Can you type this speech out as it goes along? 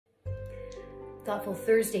Thoughtful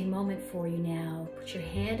Thursday moment for you now. Put your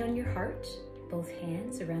hand on your heart, both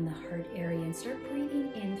hands around the heart area, and start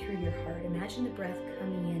breathing in through your heart. Imagine the breath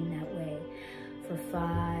coming in that way for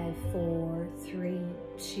 5, 4, 3,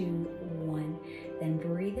 2, 1. Then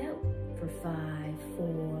breathe out for 5,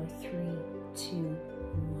 4, 3, 2,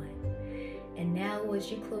 1. And now as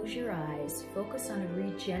you close your eyes, focus on a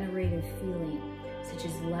regenerative feeling, such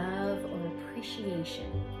as love or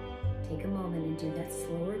appreciation. Take a moment and do that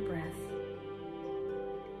slower breath.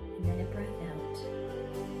 And then a breath out.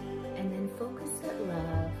 And then focus that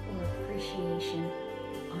love or appreciation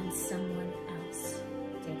on someone else.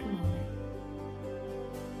 Take a moment.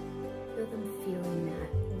 Feel them feeling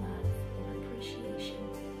that love or appreciation.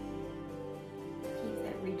 Keep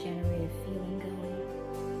that regenerative feeling going.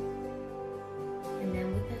 And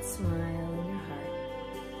then with that smile in your heart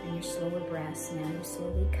and your slower breaths, now you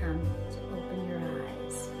slowly come to open your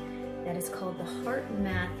eyes. That is called the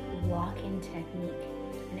HeartMath walk-in technique,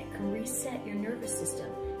 and it can reset your nervous system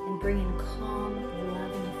and bring in calm,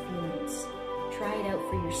 loving feelings. Try it out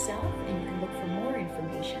for yourself, and you can look for more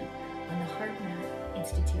information on the HeartMath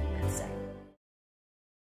Institute website.